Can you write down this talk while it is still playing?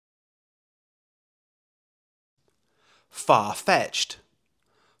Far-fetched,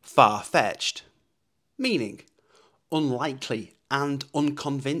 far-fetched, meaning unlikely and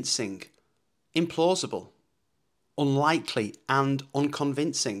unconvincing, implausible, unlikely and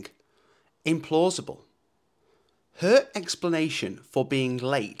unconvincing, implausible. Her explanation for being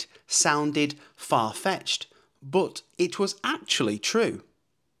late sounded far-fetched, but it was actually true.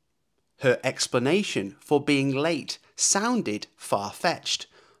 Her explanation for being late sounded far-fetched,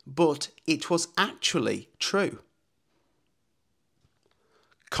 but it was actually true.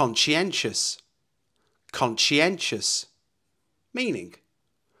 Conscientious, conscientious, meaning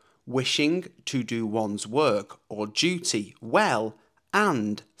wishing to do one's work or duty well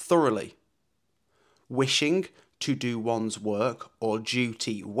and thoroughly. Wishing to do one's work or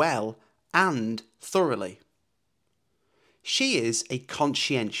duty well and thoroughly. She is a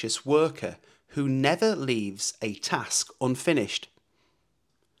conscientious worker who never leaves a task unfinished.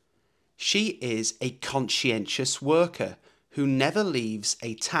 She is a conscientious worker who never leaves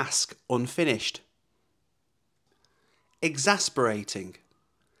a task unfinished. Exasperating,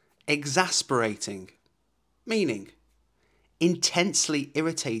 exasperating, meaning intensely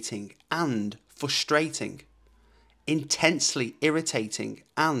irritating and frustrating. Intensely irritating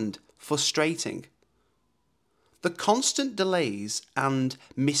and frustrating. The constant delays and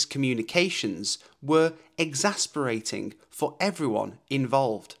miscommunications were exasperating for everyone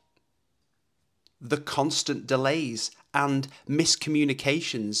involved. The constant delays and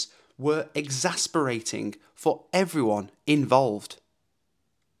miscommunications were exasperating for everyone involved.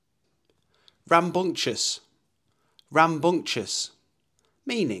 Rambunctious, rambunctious,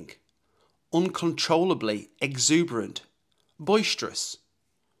 meaning uncontrollably exuberant, boisterous.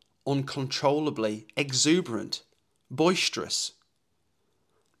 Uncontrollably exuberant, boisterous.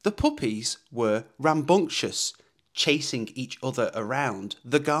 The puppies were rambunctious, chasing each other around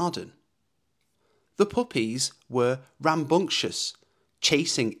the garden. The puppies were rambunctious,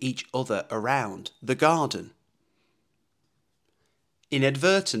 chasing each other around the garden.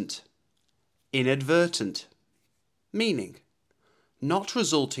 Inadvertent, inadvertent, meaning not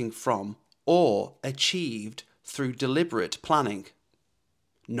resulting from or achieved through deliberate planning.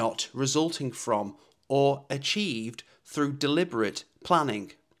 Not resulting from or achieved through deliberate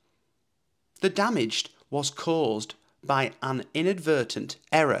planning. The damage was caused by an inadvertent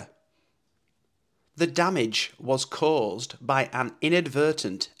error. The damage was caused by an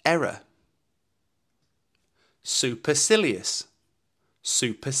inadvertent error. Supercilious,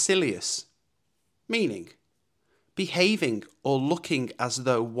 supercilious, meaning behaving or looking as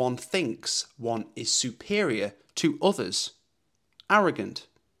though one thinks one is superior to others. Arrogant.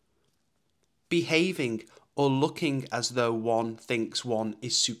 Behaving or looking as though one thinks one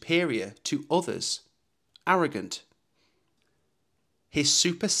is superior to others. Arrogant. His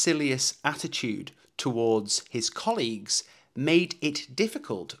supercilious attitude towards his colleagues made it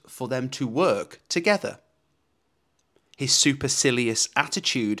difficult for them to work together. His supercilious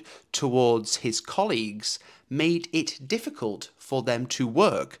attitude towards his colleagues made it difficult for them to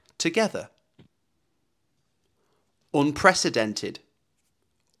work together. Unprecedented,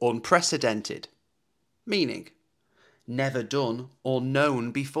 unprecedented, meaning never done or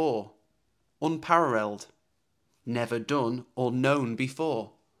known before. Unparalleled, never done or known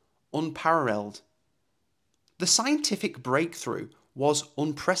before. Unparalleled. The scientific breakthrough was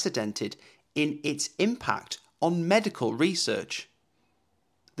unprecedented in its impact on medical research.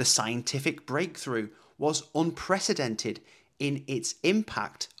 The scientific breakthrough was unprecedented in its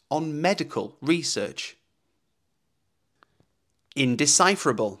impact on medical research.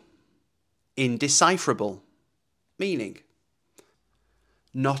 Indecipherable, indecipherable, meaning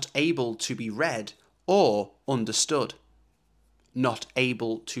not able to be read or understood. Not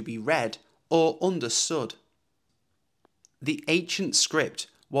able to be read or understood. The ancient script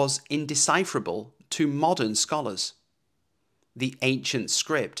was indecipherable to modern scholars. The ancient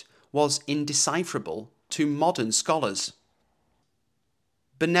script was indecipherable to modern scholars.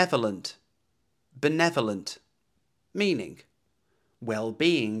 Benevolent, benevolent, meaning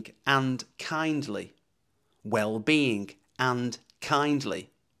well-being and kindly. Well-being and kindly.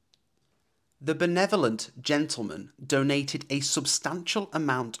 The benevolent gentleman donated a substantial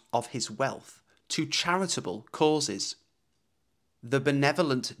amount of his wealth to charitable causes. The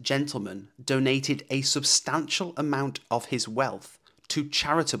benevolent gentleman donated a substantial amount of his wealth to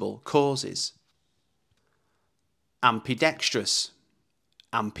charitable causes. Ambidextrous,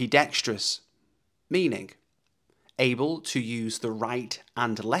 ambidextrous, meaning able to use the right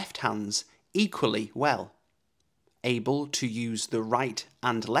and left hands equally well. Able to use the right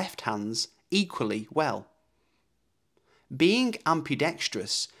and left hands equally well. Being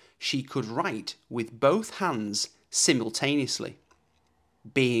ambidextrous, she could write with both hands simultaneously.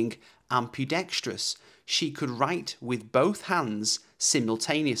 Being ambidextrous, she could write with both hands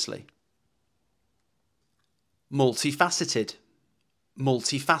simultaneously. Multifaceted.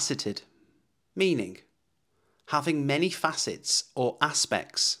 Multifaceted. Meaning, having many facets or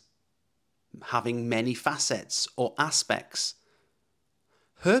aspects. Having many facets or aspects.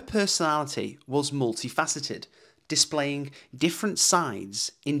 Her personality was multifaceted, displaying different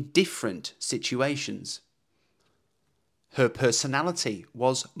sides in different situations. Her personality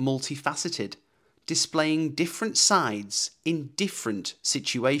was multifaceted, displaying different sides in different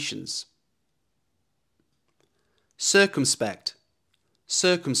situations. Circumspect.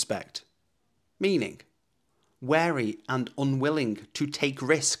 Circumspect. Meaning, wary and unwilling to take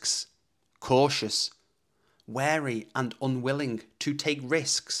risks. Cautious. Wary and unwilling to take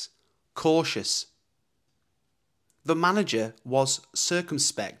risks. Cautious. The manager was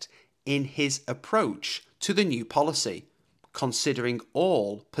circumspect in his approach to the new policy, considering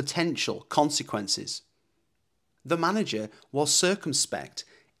all potential consequences. The manager was circumspect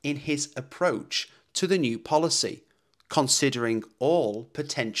in his approach to the new policy, considering all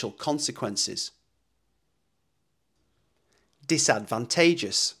potential consequences.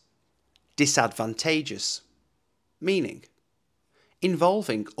 Disadvantageous. Disadvantageous. Meaning,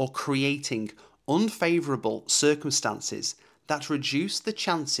 involving or creating unfavourable circumstances that reduce the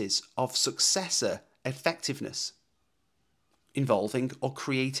chances of successor effectiveness. Involving or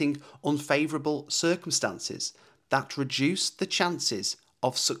creating unfavourable circumstances that reduce the chances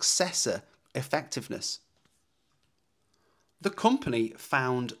of successor effectiveness. The company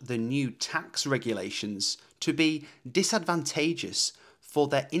found the new tax regulations to be disadvantageous for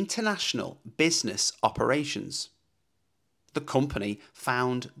their international business operations. The company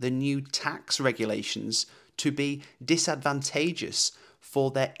found the new tax regulations to be disadvantageous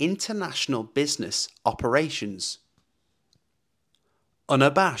for their international business operations.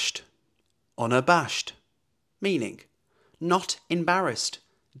 Unabashed. Unabashed. Meaning, not embarrassed,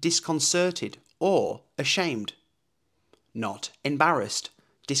 disconcerted, or ashamed. Not embarrassed,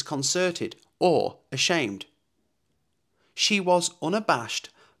 disconcerted, or ashamed. She was unabashed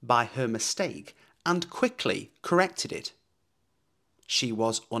by her mistake and quickly corrected it. She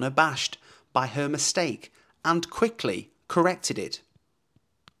was unabashed by her mistake and quickly corrected it.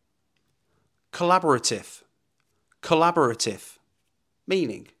 Collaborative. Collaborative.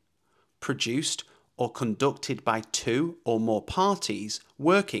 Meaning, produced or conducted by two or more parties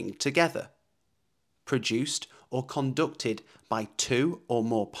working together. Produced or conducted by two or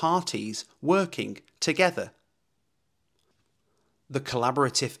more parties working together. The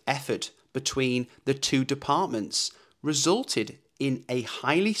collaborative effort between the two departments resulted in a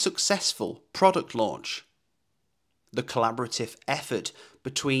highly successful product launch. The collaborative effort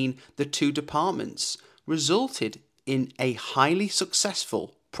between the two departments resulted in a highly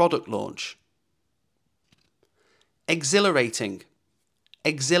successful product launch. Exhilarating.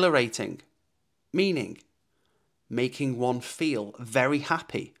 Exhilarating. Meaning, making one feel very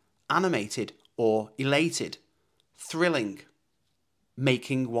happy, animated, or elated. Thrilling.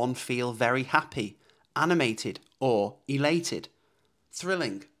 Making one feel very happy, animated, or elated.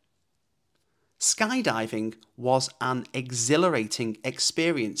 Thrilling. Skydiving was an exhilarating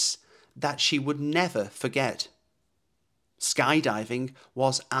experience that she would never forget. Skydiving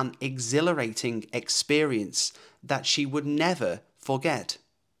was an exhilarating experience that she would never forget.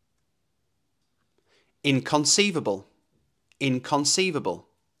 Inconceivable. Inconceivable.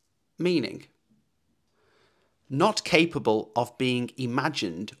 Meaning, not capable of being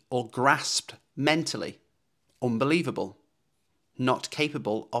imagined or grasped mentally. Unbelievable. Not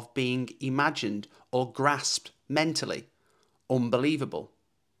capable of being imagined or grasped mentally. Unbelievable.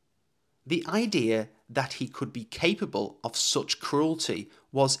 The idea that he could be capable of such cruelty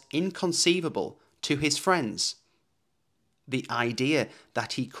was inconceivable to his friends. The idea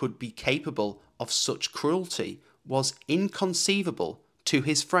that he could be capable of such cruelty was inconceivable to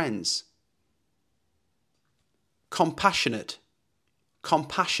his friends. Compassionate.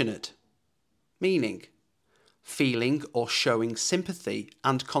 Compassionate. Meaning, feeling or showing sympathy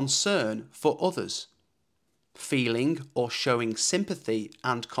and concern for others. Feeling or showing sympathy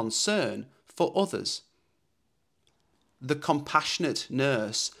and concern for others. The compassionate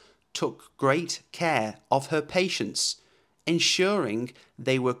nurse took great care of her patients, ensuring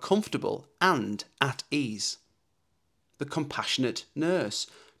they were comfortable and at ease. The compassionate nurse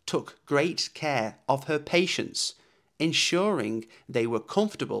took great care of her patients, ensuring they were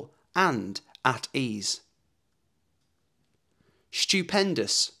comfortable and at ease.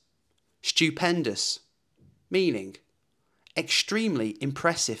 Stupendous. Stupendous. Meaning, extremely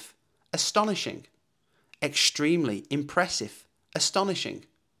impressive, astonishing, extremely impressive, astonishing.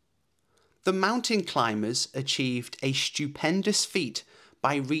 The mountain climbers achieved a stupendous feat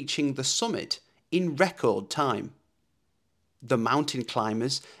by reaching the summit in record time. The mountain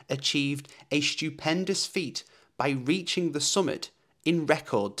climbers achieved a stupendous feat by reaching the summit in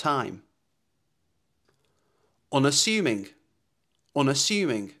record time. Unassuming,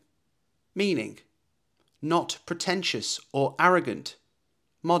 unassuming, meaning not pretentious or arrogant,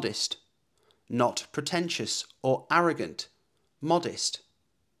 modest, not pretentious or arrogant, modest.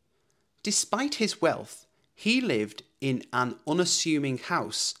 Despite his wealth, he lived in an unassuming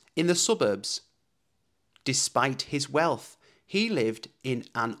house in the suburbs. Despite his wealth, he lived in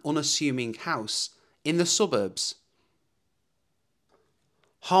an unassuming house in the suburbs.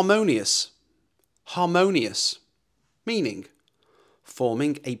 Harmonious, harmonious, meaning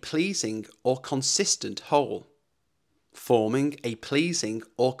forming a pleasing or consistent whole. Forming a pleasing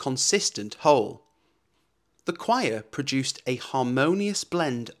or consistent whole. The choir produced a harmonious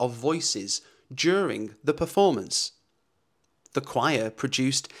blend of voices during the performance. The choir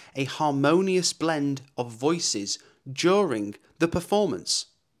produced a harmonious blend of voices during the performance.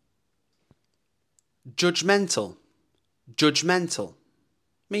 Judgmental, judgmental,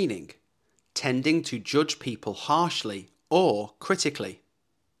 meaning tending to judge people harshly or critically.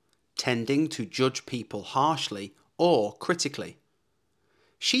 Tending to judge people harshly or critically.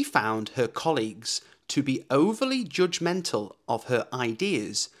 She found her colleagues to be overly judgmental of her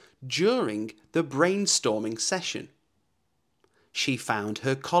ideas during the brainstorming session. She found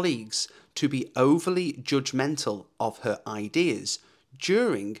her colleagues to be overly judgmental of her ideas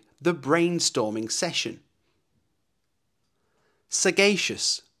during the brainstorming session.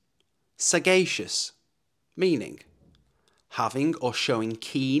 Sagacious, sagacious, meaning having or showing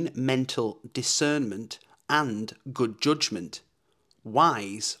keen mental discernment and good judgment,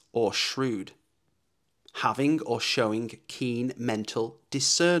 wise or shrewd. Having or showing keen mental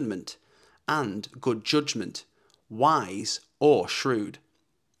discernment and good judgment, wise or shrewd.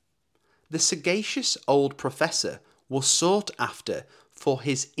 The sagacious old professor was sought after for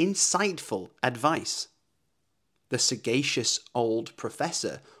his insightful advice. The sagacious old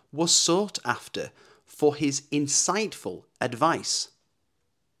professor was sought after for his insightful advice.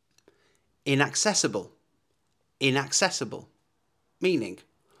 Inaccessible, inaccessible, meaning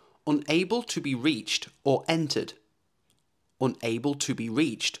unable to be reached or entered. Unable to be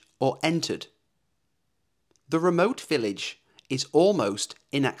reached or entered. The remote village is almost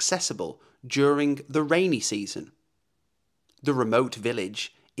inaccessible during the rainy season. The remote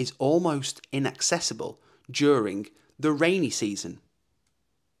village is almost inaccessible during the rainy season.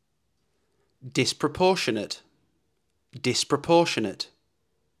 Disproportionate, disproportionate,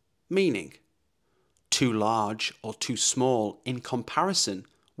 meaning too large or too small in comparison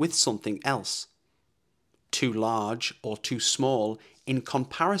with something else. Too large or too small in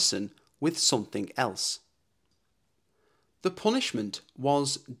comparison with something else. The punishment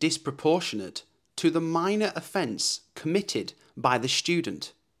was disproportionate to the minor offence committed by the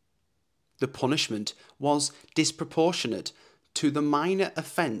student. The punishment was disproportionate to the minor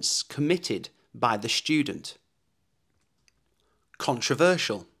offence committed by the student.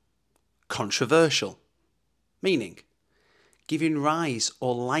 Controversial, controversial, meaning giving rise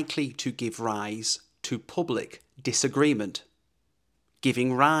or likely to give rise to public disagreement.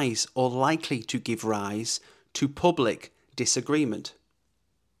 Giving rise or likely to give rise to public disagreement.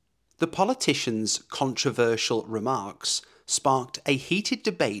 The politician's controversial remarks sparked a heated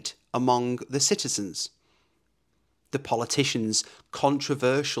debate among the citizens. The politician's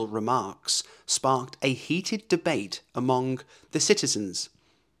controversial remarks sparked a heated debate among the citizens.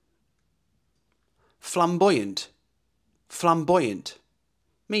 Flamboyant, flamboyant,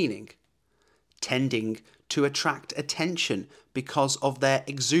 meaning tending to attract attention because of their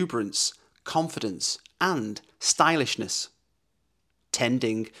exuberance, confidence, and stylishness.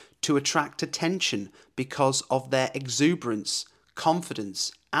 Tending to attract attention because of their exuberance,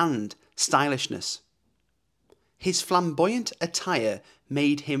 confidence, and stylishness. His flamboyant attire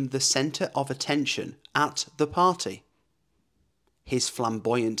made him the centre of attention at the party. His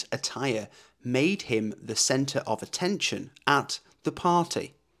flamboyant attire made him the centre of attention at the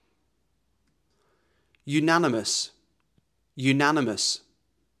party. Unanimous, unanimous,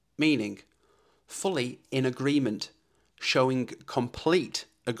 meaning fully in agreement, showing complete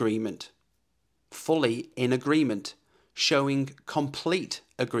agreement. Fully in agreement, showing complete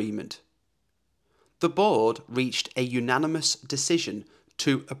agreement. The board reached a unanimous decision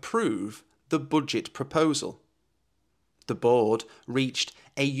to approve the budget proposal. The board reached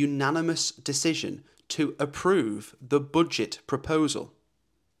a unanimous decision to approve the budget proposal.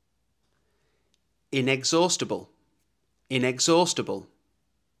 Inexhaustible. Inexhaustible.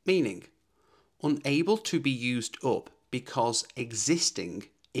 Meaning, unable to be used up because existing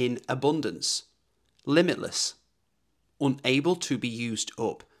in abundance. Limitless. Unable to be used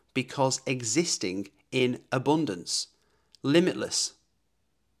up because existing in abundance. Limitless.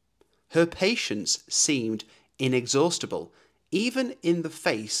 Her patience seemed inexhaustible, even in the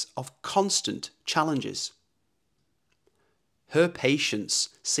face of constant challenges. Her patience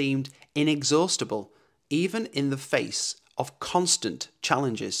seemed inexhaustible, even in the face of constant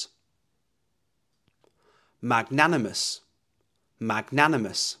challenges. Magnanimous.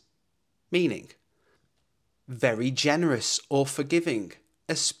 Magnanimous. Meaning, very generous or forgiving,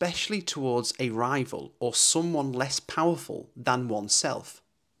 especially towards a rival or someone less powerful than oneself.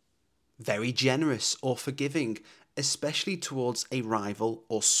 Very generous or forgiving, especially towards a rival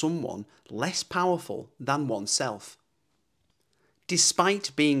or someone less powerful than oneself.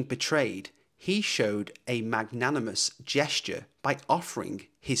 Despite being betrayed, he showed a magnanimous gesture by offering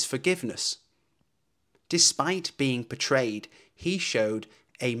his forgiveness. Despite being betrayed, he showed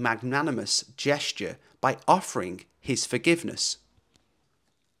a magnanimous gesture by offering his forgiveness.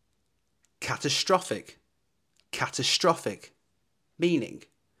 Catastrophic. Catastrophic. Meaning,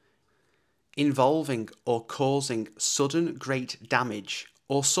 involving or causing sudden great damage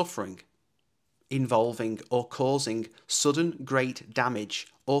or suffering. Involving or causing sudden great damage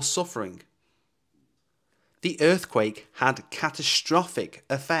or suffering. The earthquake had catastrophic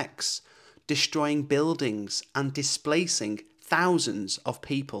effects, destroying buildings and displacing thousands of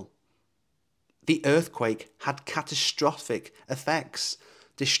people. The earthquake had catastrophic effects,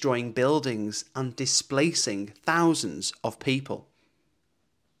 destroying buildings and displacing thousands of people.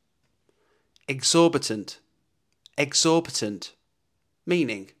 Exorbitant. Exorbitant.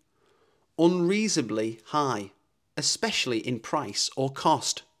 Meaning, unreasonably high, especially in price or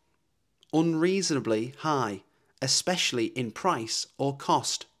cost. Unreasonably high, especially in price or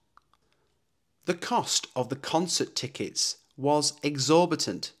cost. The cost of the concert tickets was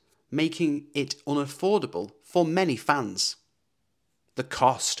exorbitant, making it unaffordable for many fans. The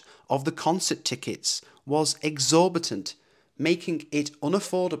cost of the concert tickets was exorbitant, making it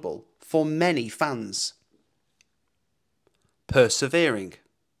unaffordable for many fans. Persevering.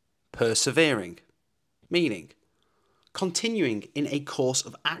 Persevering. Meaning, continuing in a course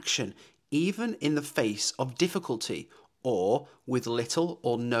of action even in the face of difficulty or with little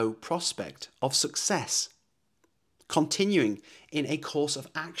or no prospect of success. Continuing in a course of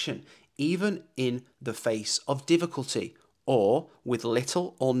action even in the face of difficulty or with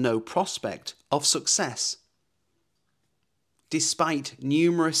little or no prospect of success. Despite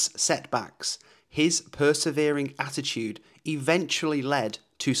numerous setbacks, his persevering attitude eventually led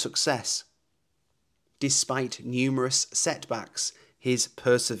to success. Despite numerous setbacks, his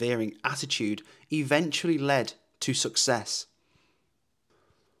persevering attitude eventually led to success.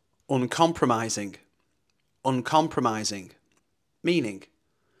 Uncompromising. Uncompromising. Meaning,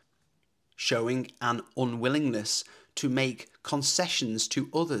 showing an unwillingness to make concessions to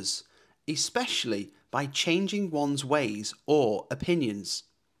others, especially by changing one's ways or opinions.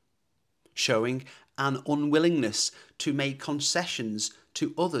 Showing an unwillingness to make concessions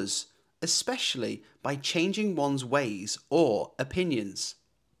to others, especially by changing one's ways or opinions.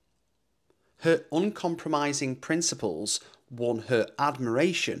 Her uncompromising principles won her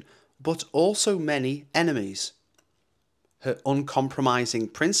admiration, but also many enemies. Her uncompromising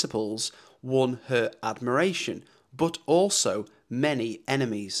principles won her admiration, but also many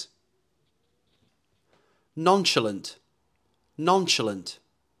enemies. Nonchalant. Nonchalant.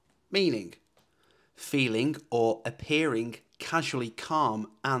 Meaning, feeling or appearing casually calm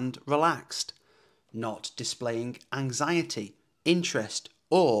and relaxed, not displaying anxiety, interest,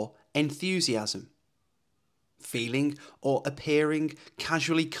 or enthusiasm. Feeling or appearing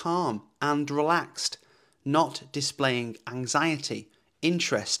casually calm and relaxed, not displaying anxiety,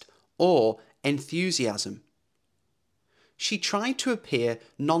 interest, or enthusiasm. She tried to appear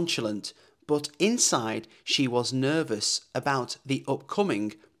nonchalant, but inside she was nervous about the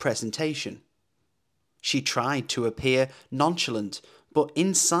upcoming presentation. She tried to appear nonchalant, but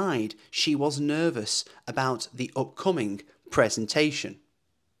inside she was nervous about the upcoming presentation.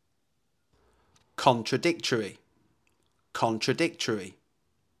 Contradictory. Contradictory.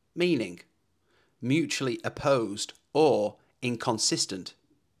 Meaning, mutually opposed or inconsistent.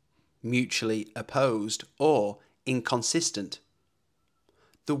 Mutually opposed or inconsistent.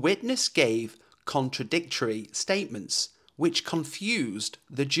 The witness gave contradictory statements which confused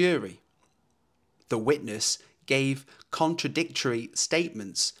the jury. The witness gave contradictory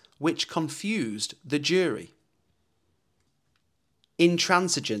statements which confused the jury.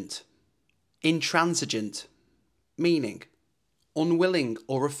 Intransigent. Intransigent, meaning unwilling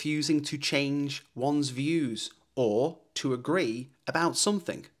or refusing to change one's views or to agree about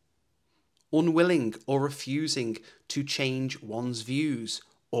something. Unwilling or refusing to change one's views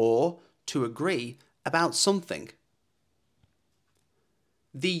or to agree about something.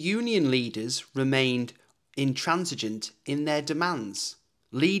 The union leaders remained intransigent in their demands,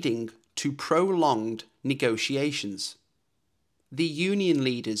 leading to prolonged negotiations. The union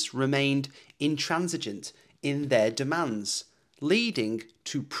leaders remained intransigent in their demands, leading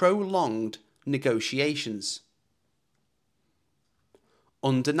to prolonged negotiations.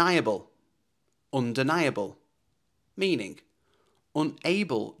 Undeniable, undeniable, meaning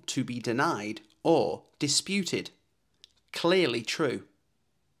unable to be denied or disputed, clearly true.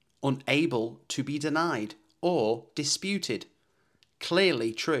 Unable to be denied or disputed,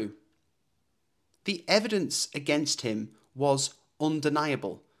 clearly true. The evidence against him was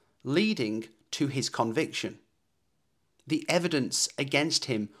undeniable, leading to his conviction. The evidence against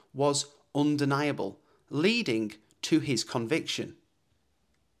him was undeniable, leading to his conviction.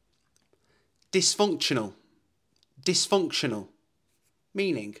 Dysfunctional, dysfunctional,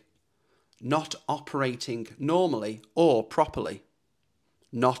 meaning not operating normally or properly.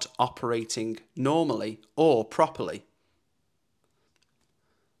 Not operating normally or properly.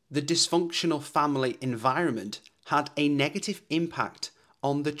 The dysfunctional family environment had a negative impact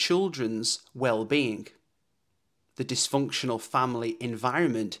on the children's well-being. The dysfunctional family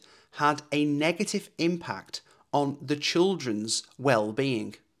environment had a negative impact on the children's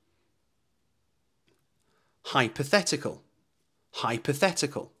well-being. Hypothetical,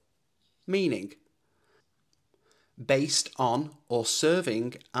 hypothetical, meaning based on or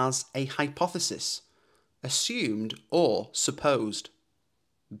serving as a hypothesis, assumed or supposed.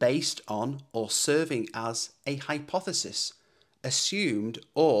 Based on or serving as a hypothesis, assumed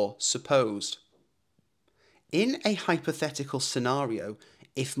or supposed. In a hypothetical scenario,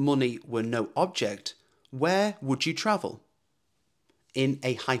 if money were no object, where would you travel? In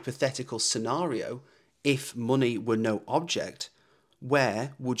a hypothetical scenario, if money were no object,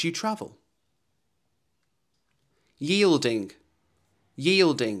 where would you travel? Yielding,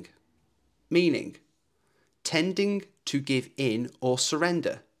 yielding, meaning tending to give in or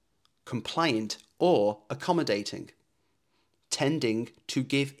surrender, compliant or accommodating. Tending to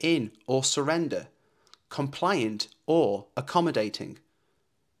give in or surrender, compliant or accommodating.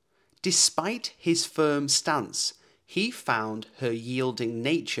 Despite his firm stance, he found her yielding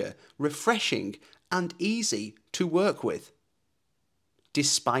nature refreshing and easy to work with.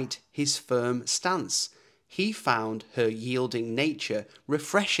 Despite his firm stance, he found her yielding nature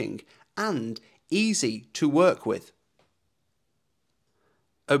refreshing and easy to work with.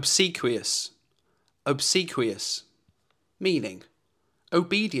 Obsequious, obsequious, meaning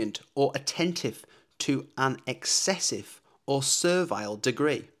obedient or attentive to an excessive or servile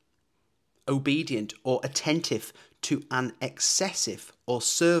degree. Obedient or attentive to an excessive or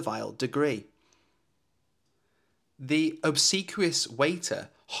servile degree. The obsequious waiter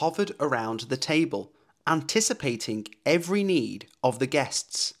hovered around the table, anticipating every need of the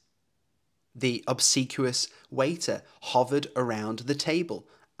guests. The obsequious waiter hovered around the table,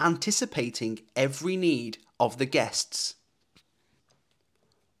 anticipating every need of the guests.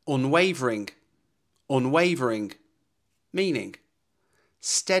 Unwavering, unwavering, meaning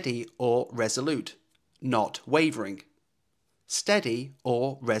steady or resolute, not wavering. Steady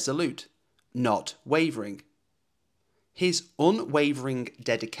or resolute, not wavering. His unwavering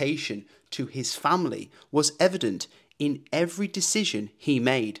dedication to his family was evident in every decision he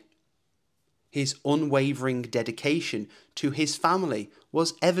made. His unwavering dedication to his family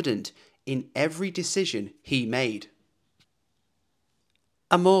was evident in every decision he made.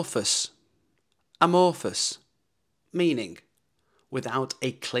 Amorphous, amorphous, meaning without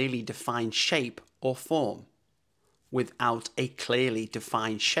a clearly defined shape or form. Without a clearly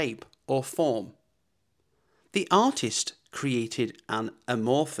defined shape or form. The artist created an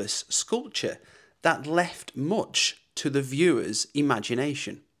amorphous sculpture that left much to the viewer's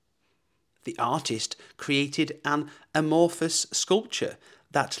imagination. The artist created an amorphous sculpture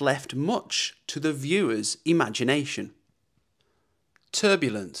that left much to the viewer's imagination.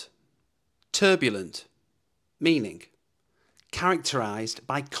 Turbulent, turbulent, meaning characterized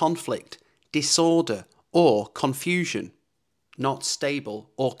by conflict, disorder, or confusion, not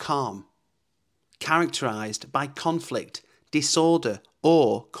stable or calm. Characterized by conflict, disorder,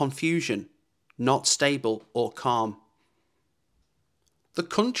 or confusion, not stable or calm. The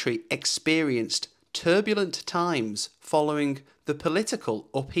country experienced turbulent times following the political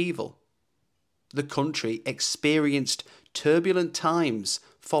upheaval. The country experienced turbulent times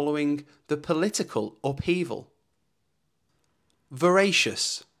following the political upheaval.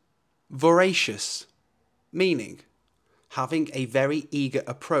 Voracious. Voracious, meaning having a very eager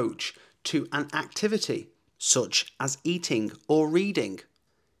approach to an activity such as eating or reading.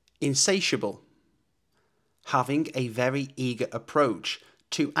 Insatiable. Having a very eager approach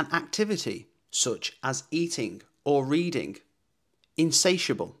to an activity such as eating or reading.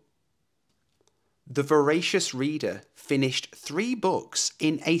 Insatiable. The voracious reader finished 3 books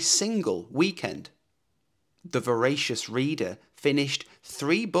in a single weekend. The voracious reader finished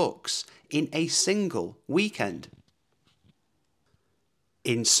 3 books in a single weekend.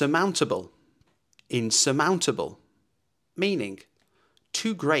 Insurmountable. Insurmountable, meaning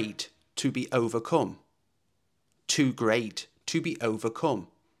too great to be overcome. Too great to be overcome.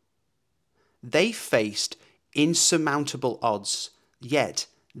 They faced insurmountable odds, yet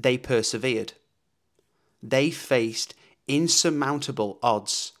they persevered. They faced insurmountable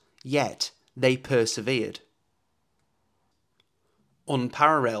odds, yet they persevered.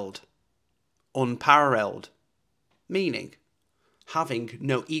 Unparalleled. Unparalleled, meaning having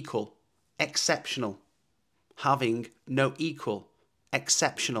no equal, exceptional. Having no equal,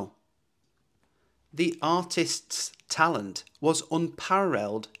 exceptional. The artist's talent was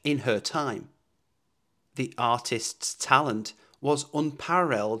unparalleled in her time. The artist's talent was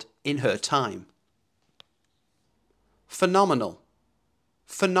unparalleled in her time. Phenomenal.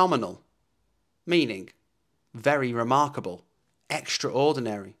 Phenomenal, meaning very remarkable,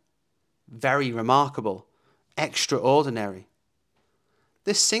 extraordinary. Very remarkable, extraordinary.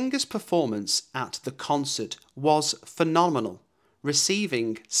 The singer's performance at the concert was phenomenal,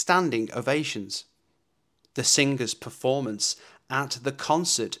 receiving standing ovations. The singer's performance at the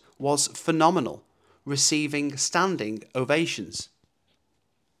concert was phenomenal, receiving standing ovations.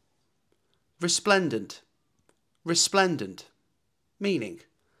 Resplendent. Resplendent, meaning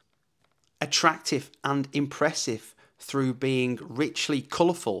attractive and impressive through being richly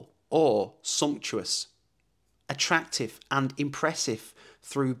colourful or sumptuous. Attractive and impressive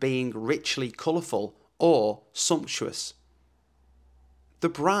through being richly colourful or sumptuous. The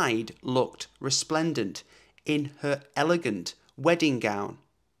bride looked resplendent in her elegant wedding gown.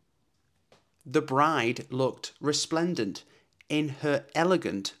 The bride looked resplendent in her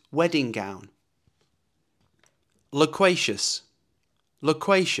elegant wedding gown. Loquacious.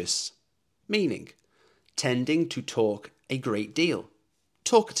 Loquacious, meaning tending to talk a great deal.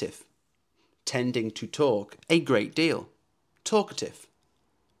 Talkative. Tending to talk a great deal. Talkative.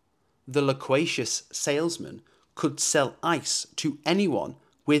 The loquacious salesman could sell ice to anyone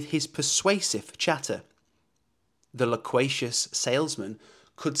with his persuasive chatter. The loquacious salesman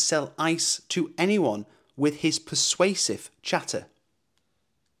could sell ice to anyone with his persuasive chatter.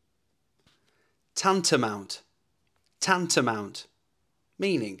 Tantamount. Tantamount,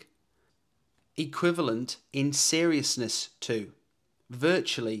 meaning equivalent in seriousness to,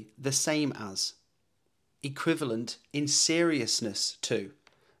 virtually the same as. Equivalent in seriousness to,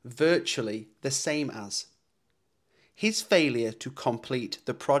 virtually the same as. His failure to complete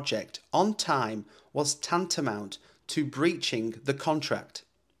the project on time was tantamount to breaching the contract.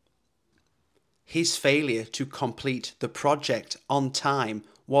 His failure to complete the project on time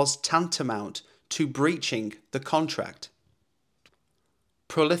was tantamount to breaching the contract.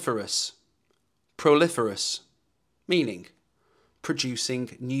 Proliferous. Proliferous, meaning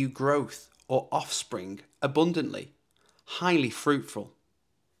producing new growth or offspring abundantly, highly fruitful.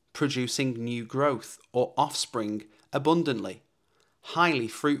 Producing new growth or offspring abundantly, highly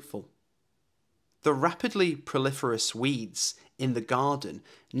fruitful. The rapidly proliferous weeds in the garden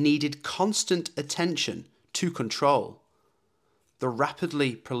needed constant attention to control. The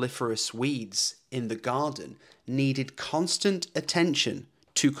rapidly proliferous weeds in the garden needed constant attention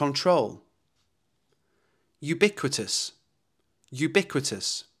to control. Ubiquitous.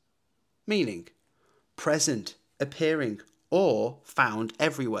 Ubiquitous, meaning present, appearing, or found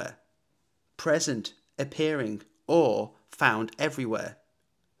everywhere. Present, appearing, or found everywhere.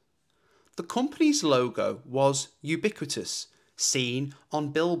 The company's logo was ubiquitous, seen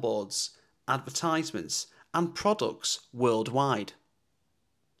on billboards, advertisements, and products worldwide.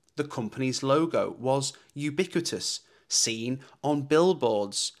 The company's logo was ubiquitous, seen on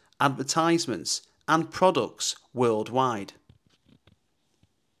billboards, advertisements, and products worldwide.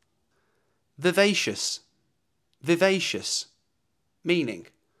 Vivacious. Vivacious, meaning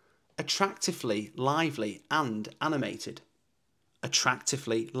attractively lively and animated.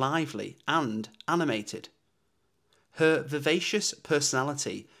 Attractively lively and animated. Her vivacious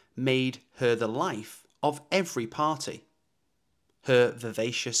personality made her the life of every party. Her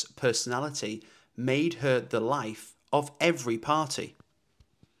vivacious personality made her the life of every party.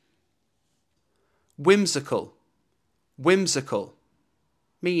 Whimsical, whimsical,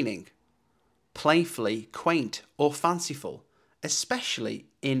 meaning playfully quaint or fanciful, especially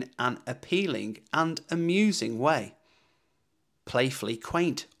in an appealing and amusing way. Playfully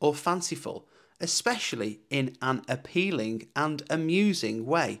quaint or fanciful, especially in an appealing and amusing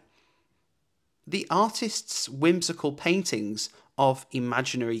way. The artist's whimsical paintings of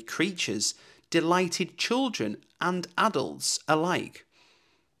imaginary creatures delighted children and adults alike.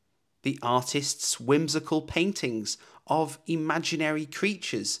 The artist's whimsical paintings of imaginary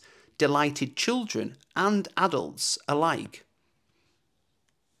creatures delighted children and adults alike.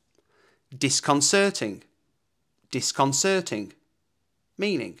 Disconcerting, disconcerting,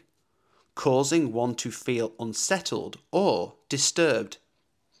 meaning causing one to feel unsettled or disturbed.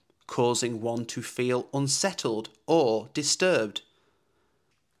 Causing one to feel unsettled or disturbed.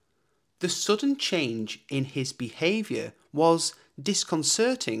 The sudden change in his behaviour was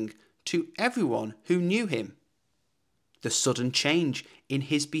disconcerting to everyone who knew him. The sudden change in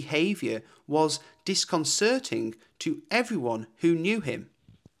his behaviour was disconcerting to everyone who knew him.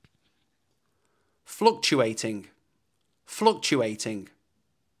 Fluctuating, fluctuating,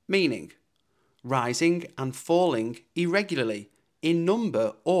 meaning rising and falling irregularly in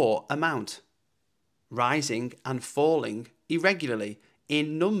number or amount. Rising and falling irregularly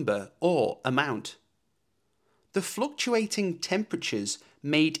in number or amount. The fluctuating temperatures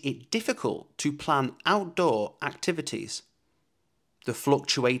made it difficult to plan outdoor activities. The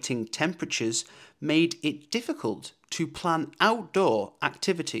fluctuating temperatures made it difficult to plan outdoor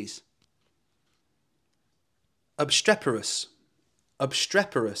activities. Obstreperous,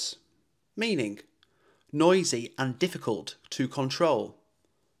 obstreperous, meaning noisy and difficult to control.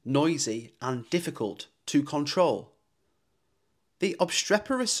 Noisy and difficult to control. The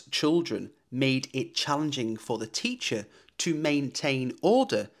obstreperous children made it challenging for the teacher to maintain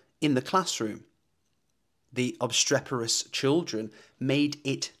order in the classroom. The obstreperous children made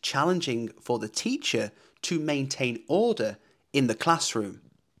it challenging for the teacher to maintain order in the classroom.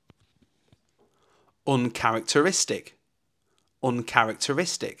 Uncharacteristic,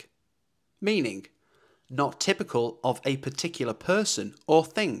 uncharacteristic, meaning not typical of a particular person or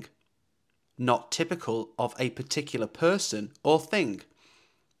thing. Not typical of a particular person or thing.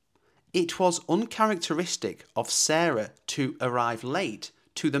 It was uncharacteristic of Sarah to arrive late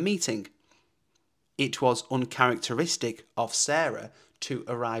to the meeting. It was uncharacteristic of Sarah to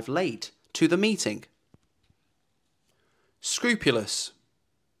arrive late to the meeting. Scrupulous,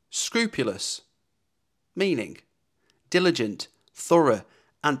 scrupulous, meaning diligent, thorough,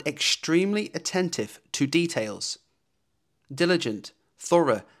 and extremely attentive to details. Diligent,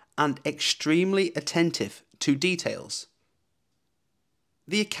 thorough, and extremely attentive to details.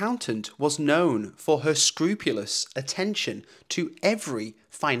 The accountant was known for her scrupulous attention to every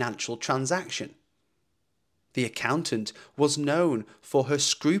financial transaction. The accountant was known for her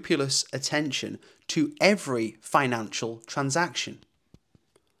scrupulous attention to every financial transaction.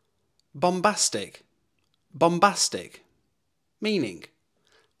 Bombastic, bombastic, meaning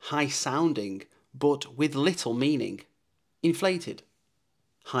high-sounding but with little meaning. Inflated.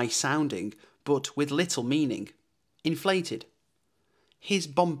 High-sounding but with little meaning. Inflated. His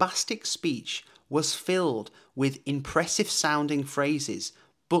bombastic speech was filled with impressive-sounding phrases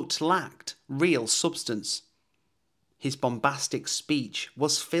but lacked real substance. His bombastic speech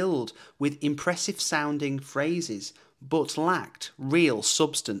was filled with impressive-sounding phrases but lacked real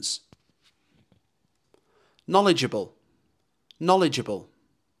substance. Knowledgeable, knowledgeable,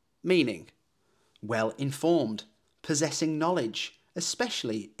 meaning well-informed, possessing knowledge,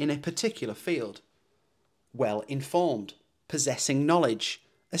 especially in a particular field. Well-informed, possessing knowledge,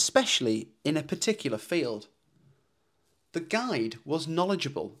 especially in a particular field. The guide was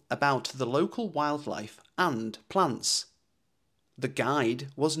knowledgeable about the local wildlife and plants. The guide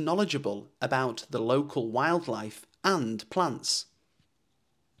was knowledgeable about the local wildlife and plants.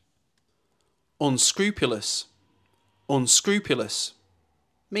 Unscrupulous, unscrupulous,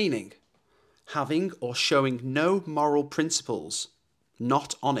 meaning having or showing no moral principles,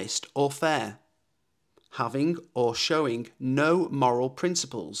 not honest or fair. Having or showing no moral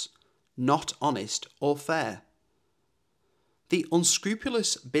principles, not honest or fair. The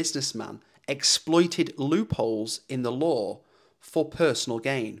unscrupulous businessman exploited loopholes in the law for personal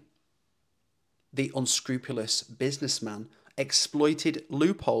gain. The unscrupulous businessman exploited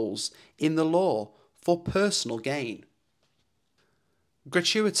loopholes in the law for personal gain.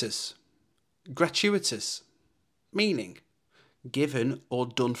 Gratuitous, gratuitous, meaning given or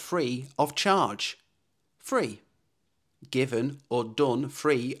done free of charge. Free. Given or done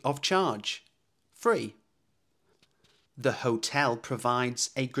free of charge. Free. The hotel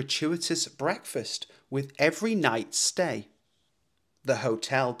provides a gratuitous breakfast with every night's stay. The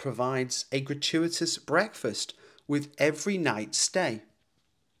hotel provides a gratuitous breakfast with every night's stay.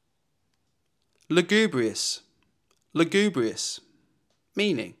 Lugubrious. Lugubrious.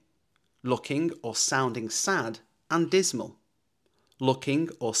 Meaning, looking or sounding sad and dismal. Looking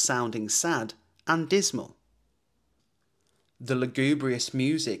or sounding sad and dismal. The lugubrious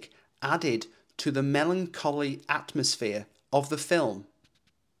music added to the melancholy atmosphere of the film.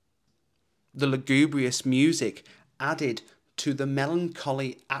 The lugubrious music added to the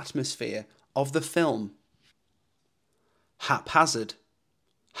melancholy atmosphere of the film. Haphazard.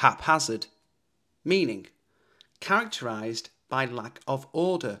 Haphazard. Meaning, characterized by lack of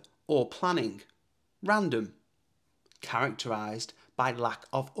order or planning. Random. Characterized by lack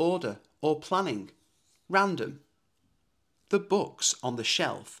of order or planning. Random. The books on the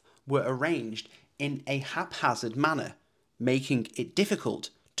shelf were arranged in a haphazard manner, making it difficult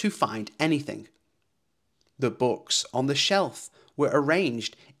to find anything. The books on the shelf were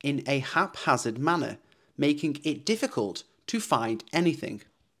arranged in a haphazard manner, making it difficult to find anything.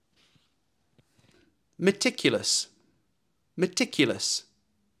 Meticulous. Meticulous.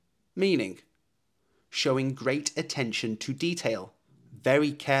 Meaning, showing great attention to detail,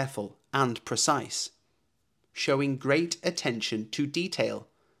 very careful and precise. Showing great attention to detail,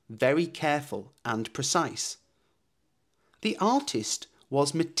 very careful and precise. The artist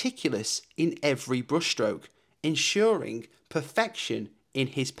was meticulous in every brushstroke, ensuring perfection in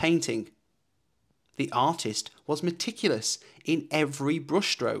his painting. The artist was meticulous in every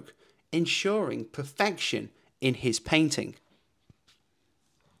brushstroke, ensuring perfection in his painting.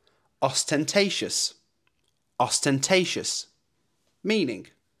 Ostentatious. Ostentatious. Meaning,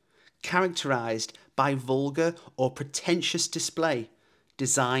 characterized by vulgar or pretentious display,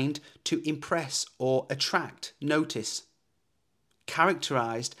 designed to impress or attract notice.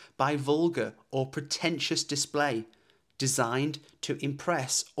 Characterized by vulgar or pretentious display, designed to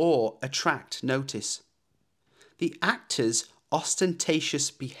impress or attract notice. The actor's ostentatious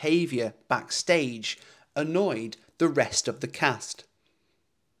behaviour backstage annoyed the rest of the cast.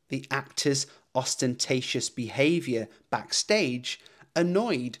 The actor's ostentatious behaviour backstage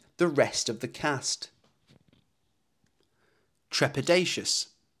annoyed the rest of the cast. Trepidatious.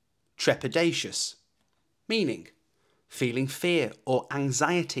 Trepidatious. Meaning, feeling fear or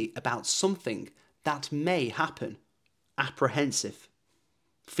anxiety about something that may happen. Apprehensive.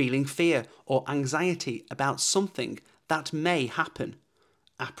 Feeling fear or anxiety about something that may happen.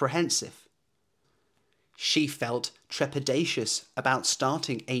 Apprehensive. She felt trepidatious about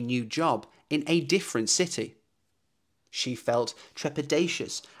starting a new job in a different city. She felt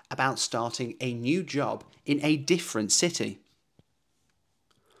trepidatious about starting a new job in a different city.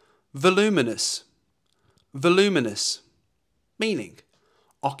 Voluminous. Voluminous. Meaning,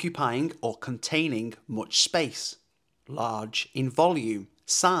 occupying or containing much space, large in volume,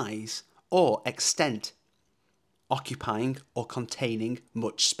 size, or extent. Occupying or containing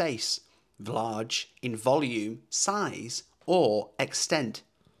much space, large in volume, size, or extent.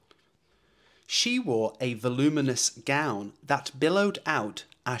 She wore a voluminous gown that billowed out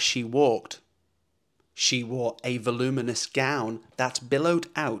as she walked. She wore a voluminous gown that billowed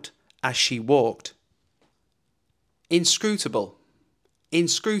out as she walked. Inscrutable.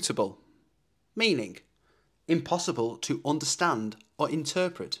 Inscrutable. Meaning, impossible to understand or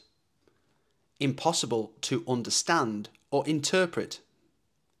interpret. Impossible to understand or interpret.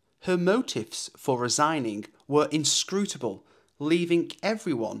 Her motives for resigning were inscrutable, leaving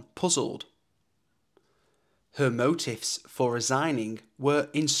everyone puzzled. Her motives for resigning were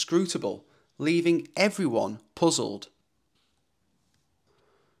inscrutable, leaving everyone puzzled.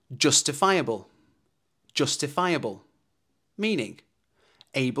 Justifiable. Justifiable. Meaning,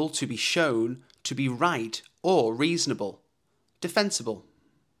 able to be shown to be right or reasonable. Defensible.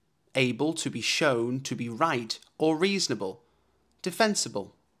 Able to be shown to be right or reasonable.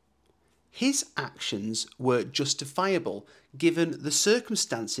 Defensible. His actions were justifiable given the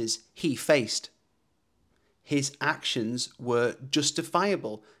circumstances he faced. His actions were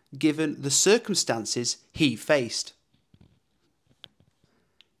justifiable given the circumstances he faced.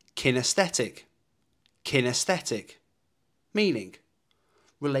 Kinesthetic. Kinesthetic. Meaning,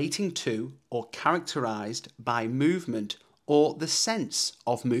 relating to or characterized by movement or the sense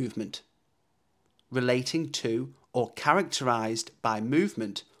of movement. Relating to or characterized by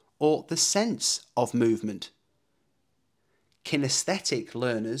movement or the sense of movement. Kinesthetic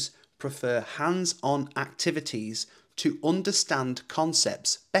learners prefer hands-on activities to understand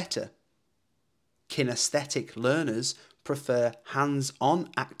concepts better. Kinesthetic learners prefer hands-on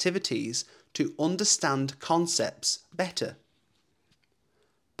activities to understand concepts better.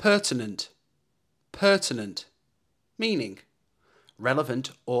 Pertinent, pertinent, meaning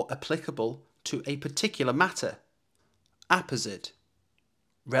relevant or applicable to a particular matter. Apposite,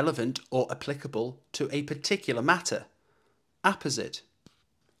 relevant or applicable to a particular matter. Apposite.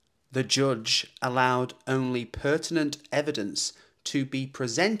 The judge allowed only pertinent evidence to be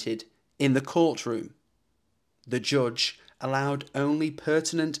presented in the courtroom. The judge allowed only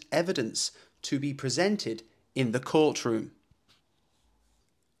pertinent evidence to be presented in the courtroom.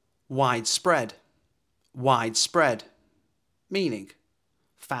 Widespread, widespread, meaning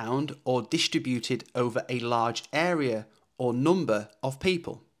found or distributed over a large area or number of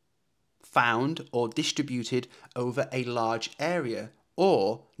people. Found or distributed over a large area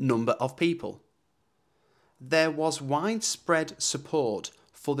or number of people. There was widespread support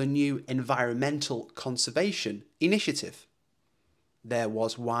for the new Environmental Conservation Initiative. There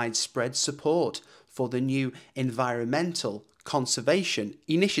was widespread support for the new Environmental Conservation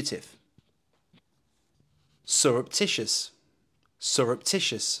Initiative. Surreptitious,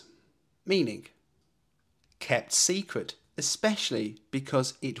 surreptitious, meaning kept secret, especially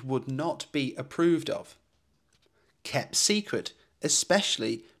because it would not be approved of. Kept secret,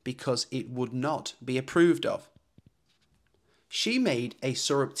 especially because it would not be approved of. She made a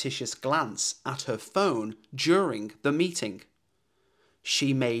surreptitious glance at her phone during the meeting.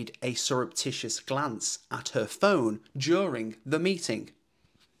 She made a surreptitious glance at her phone during the meeting.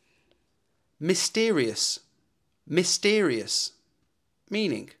 Mysterious, mysterious,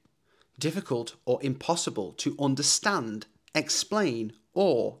 meaning difficult or impossible to understand, explain,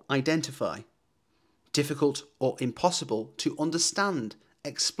 or identify. Difficult or impossible to understand,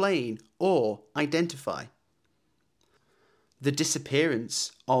 explain, or identify. The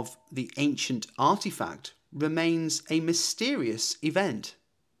disappearance of the ancient artifact remains a mysterious event.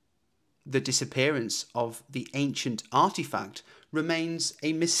 The disappearance of the ancient artifact remains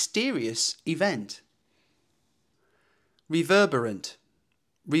a mysterious event. Reverberant,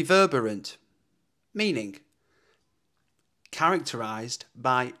 reverberant, meaning characterized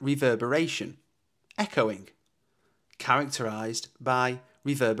by reverberation, echoing. Characterized by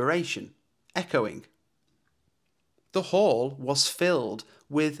reverberation, echoing. The hall was filled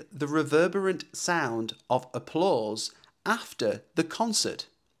with the reverberant sound of applause after the concert.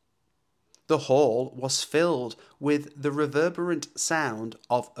 The hall was filled with the reverberant sound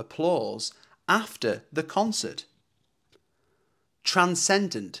of applause after the concert.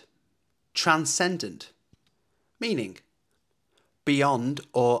 Transcendent, transcendent, meaning beyond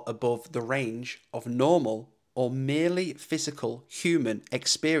or above the range of normal or merely physical human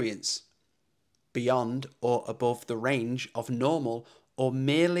experience. Beyond or above the range of normal or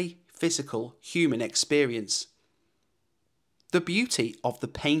merely physical human experience. The beauty of the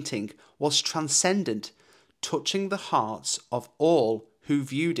painting was transcendent, touching the hearts of all who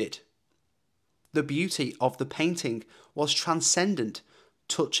viewed it. The beauty of the painting was transcendent,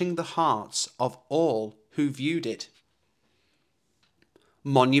 touching the hearts of all who viewed it.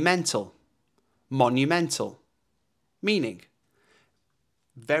 Monumental, monumental, meaning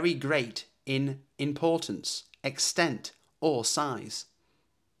very great in importance, extent, or size.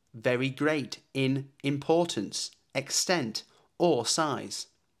 Very great in importance, extent, or size.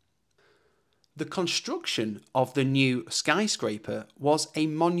 The construction of the new skyscraper was a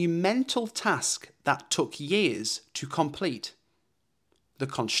monumental task that took years to complete. The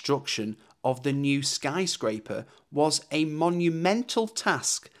construction of the new skyscraper was a monumental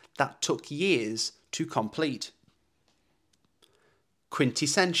task that took years to complete.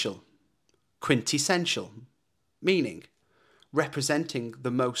 Quintessential, quintessential, meaning representing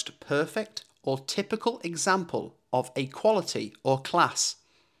the most perfect or typical example of a quality or class.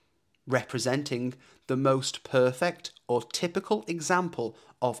 Representing the most perfect or typical example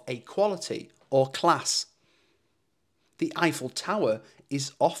of a quality or class. The Eiffel Tower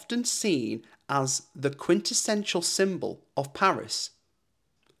is often seen as the quintessential symbol of Paris.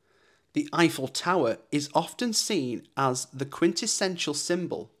 The Eiffel Tower is often seen as the quintessential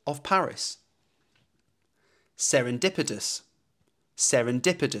symbol of Paris. Serendipitous,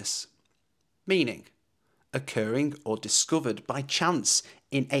 serendipitous, meaning occurring or discovered by chance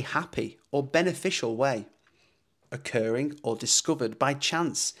in a happy or beneficial way. Occurring or discovered by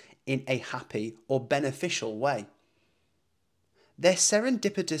chance in a happy or beneficial way. Their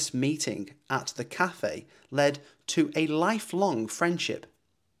serendipitous meeting at the cafe led to a lifelong friendship.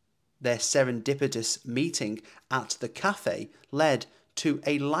 Their serendipitous meeting at the cafe led to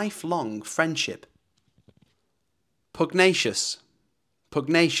a lifelong friendship. Pugnacious,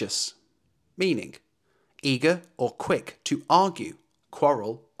 pugnacious, meaning eager or quick to argue,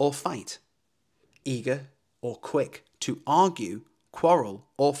 quarrel, or fight. eager or quick to argue, quarrel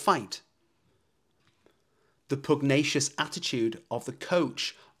or fight. The pugnacious attitude of the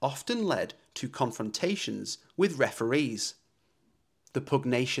coach often led to confrontations with referees. The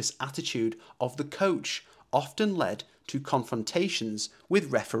pugnacious attitude of the coach often led to confrontations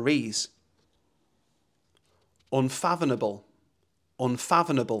with referees. Unfathomable,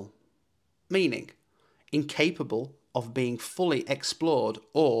 unfathomable, meaning incapable of being fully explored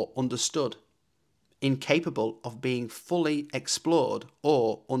or understood. Incapable of being fully explored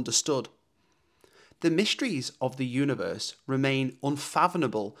or understood. The mysteries of the universe remain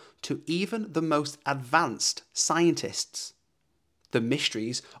unfathomable to even the most advanced scientists. The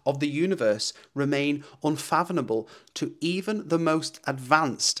mysteries of the universe remain unfathomable to even the most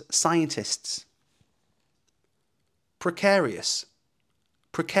advanced scientists. Precarious,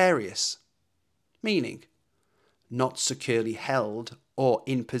 precarious, meaning not securely held or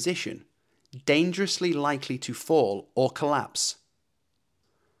in position, dangerously likely to fall or collapse.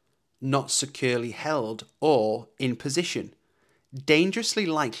 Not securely held or in position, dangerously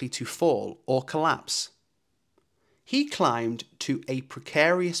likely to fall or collapse. He climbed to a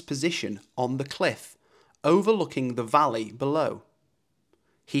precarious position on the cliff, overlooking the valley below.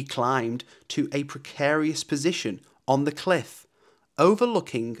 He climbed to a precarious position on the cliff,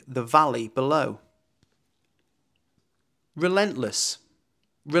 overlooking the valley below. Relentless,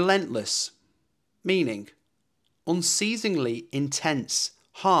 relentless, meaning unceasingly intense,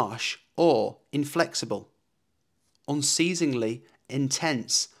 harsh or inflexible. Unceasingly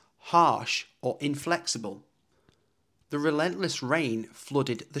intense, harsh or inflexible. The relentless rain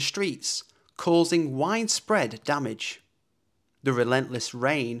flooded the streets, causing widespread damage. The relentless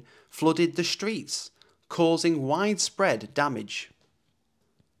rain flooded the streets, causing widespread damage.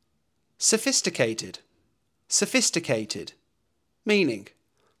 Sophisticated, sophisticated, meaning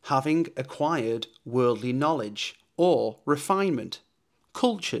having acquired worldly knowledge or refinement.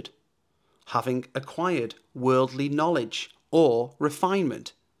 Cultured, having acquired worldly knowledge or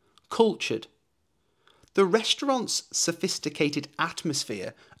refinement. Cultured. The restaurant's sophisticated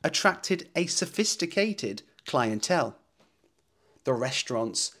atmosphere attracted a sophisticated clientele. The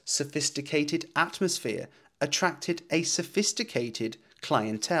restaurant's sophisticated atmosphere attracted a sophisticated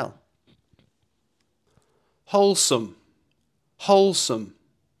clientele. Wholesome, wholesome,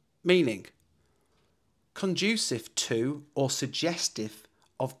 meaning conducive to or suggestive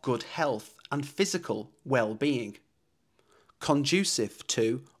of good health and physical well-being. Conducive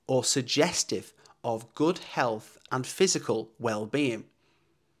to or suggestive of good health and physical well-being.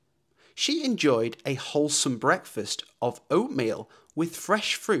 She enjoyed a wholesome breakfast of oatmeal with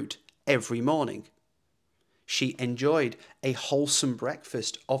fresh fruit every morning. She enjoyed a wholesome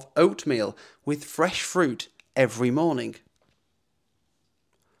breakfast of oatmeal with fresh fruit every morning.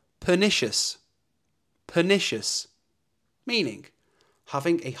 Pernicious, pernicious, meaning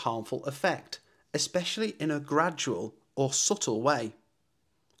having a harmful effect, especially in a gradual or subtle way.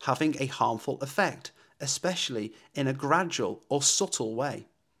 Having a harmful effect, especially in a gradual or subtle way.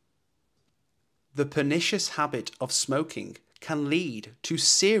 The pernicious habit of smoking can lead to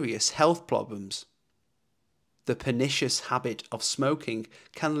serious health problems. The pernicious habit of smoking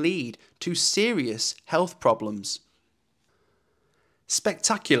can lead to serious health problems.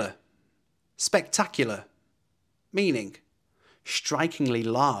 Spectacular, spectacular, meaning strikingly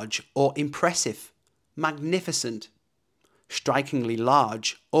large or impressive, magnificent. Strikingly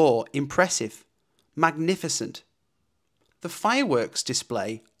large or impressive, magnificent. The fireworks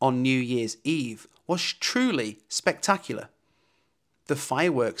display on New Year's Eve was truly spectacular. The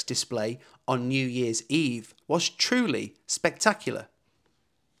fireworks display on New Year's Eve was truly spectacular.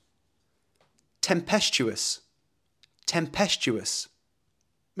 Tempestuous, tempestuous,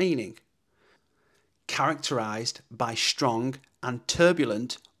 meaning characterized by strong and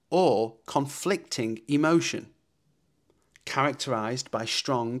turbulent or conflicting emotion. Characterized by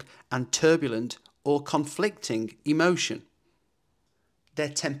strong and turbulent or conflicting emotion. Their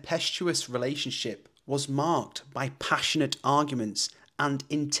tempestuous relationship was marked by passionate arguments and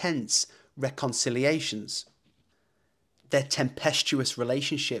intense reconciliations. Their tempestuous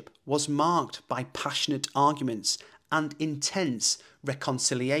relationship was marked by passionate arguments and intense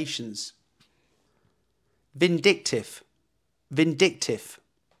reconciliations. Vindictive, vindictive,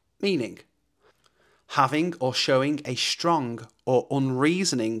 meaning having or showing a strong or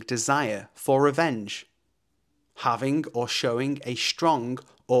unreasoning desire for revenge. Having or showing a strong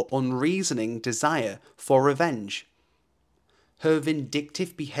or unreasoning desire for revenge. Her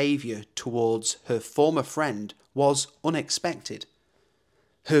vindictive behaviour towards her former friend was unexpected.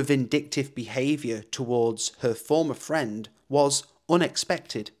 Her vindictive behaviour towards her former friend was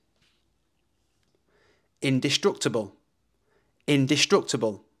unexpected. Indestructible.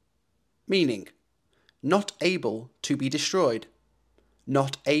 Indestructible. Meaning, not able to be destroyed.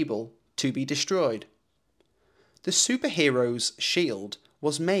 Not able to be destroyed. The superhero's shield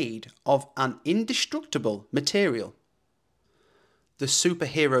was made of an indestructible material. The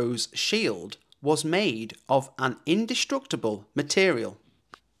superhero's shield was made of an indestructible material.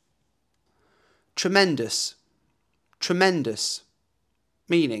 Tremendous. Tremendous.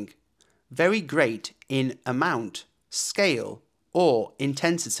 Meaning, very great in amount, scale, or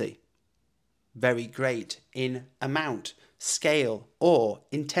intensity. Very great in amount, scale, or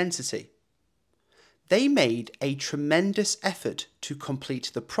intensity. They made a tremendous effort to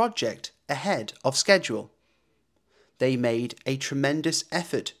complete the project ahead of schedule. They made a tremendous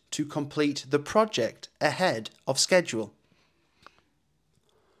effort to complete the project ahead of schedule.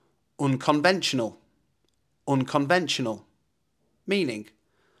 Unconventional. Unconventional. Meaning,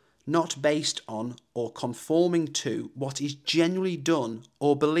 not based on or conforming to what is generally done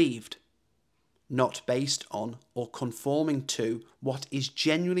or believed. Not based on or conforming to what is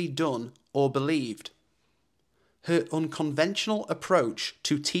generally done or believed. Her unconventional approach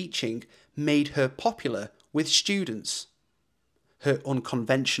to teaching made her popular with students. Her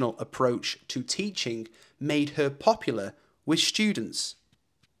unconventional approach to teaching made her popular with students.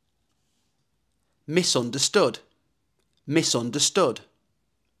 Misunderstood. Misunderstood.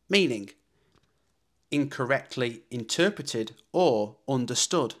 Meaning, incorrectly interpreted or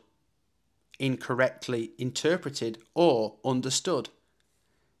understood. Incorrectly interpreted or understood.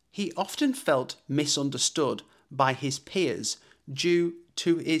 He often felt misunderstood by his peers due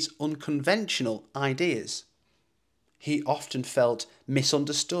to his unconventional ideas. He often felt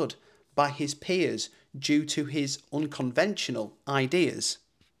misunderstood by his peers due to his unconventional ideas.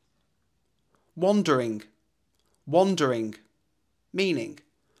 Wandering. Wandering. Meaning,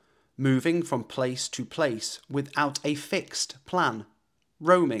 moving from place to place without a fixed plan.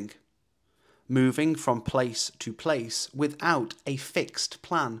 Roaming. Moving from place to place without a fixed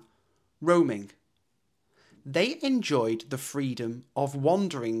plan. Roaming. They enjoyed the freedom of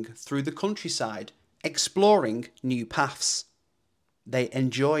wandering through the countryside, exploring new paths. They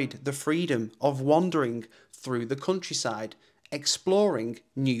enjoyed the freedom of wandering through the countryside, exploring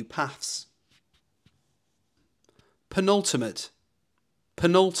new paths. Penultimate.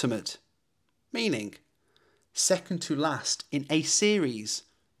 Penultimate. Meaning, second to last in a series,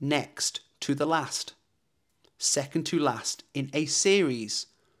 next to the last. Second to last in a series,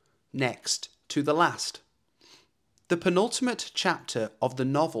 next to the last. The penultimate chapter of the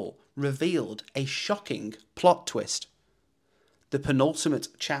novel revealed a shocking plot twist. The penultimate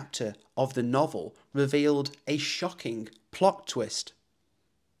chapter of the novel revealed a shocking plot twist.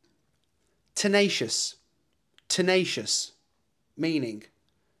 Tenacious. Tenacious. Meaning,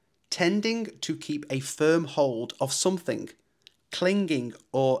 tending to keep a firm hold of something, clinging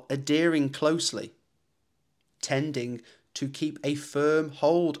or adhering closely. Tending to keep a firm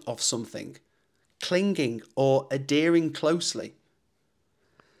hold of something, clinging or adhering closely.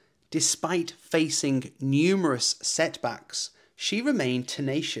 Despite facing numerous setbacks, she remained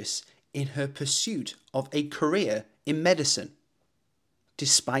tenacious in her pursuit of a career in medicine.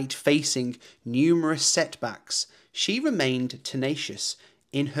 Despite facing numerous setbacks, she remained tenacious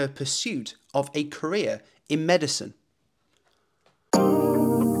in her pursuit of a career in medicine.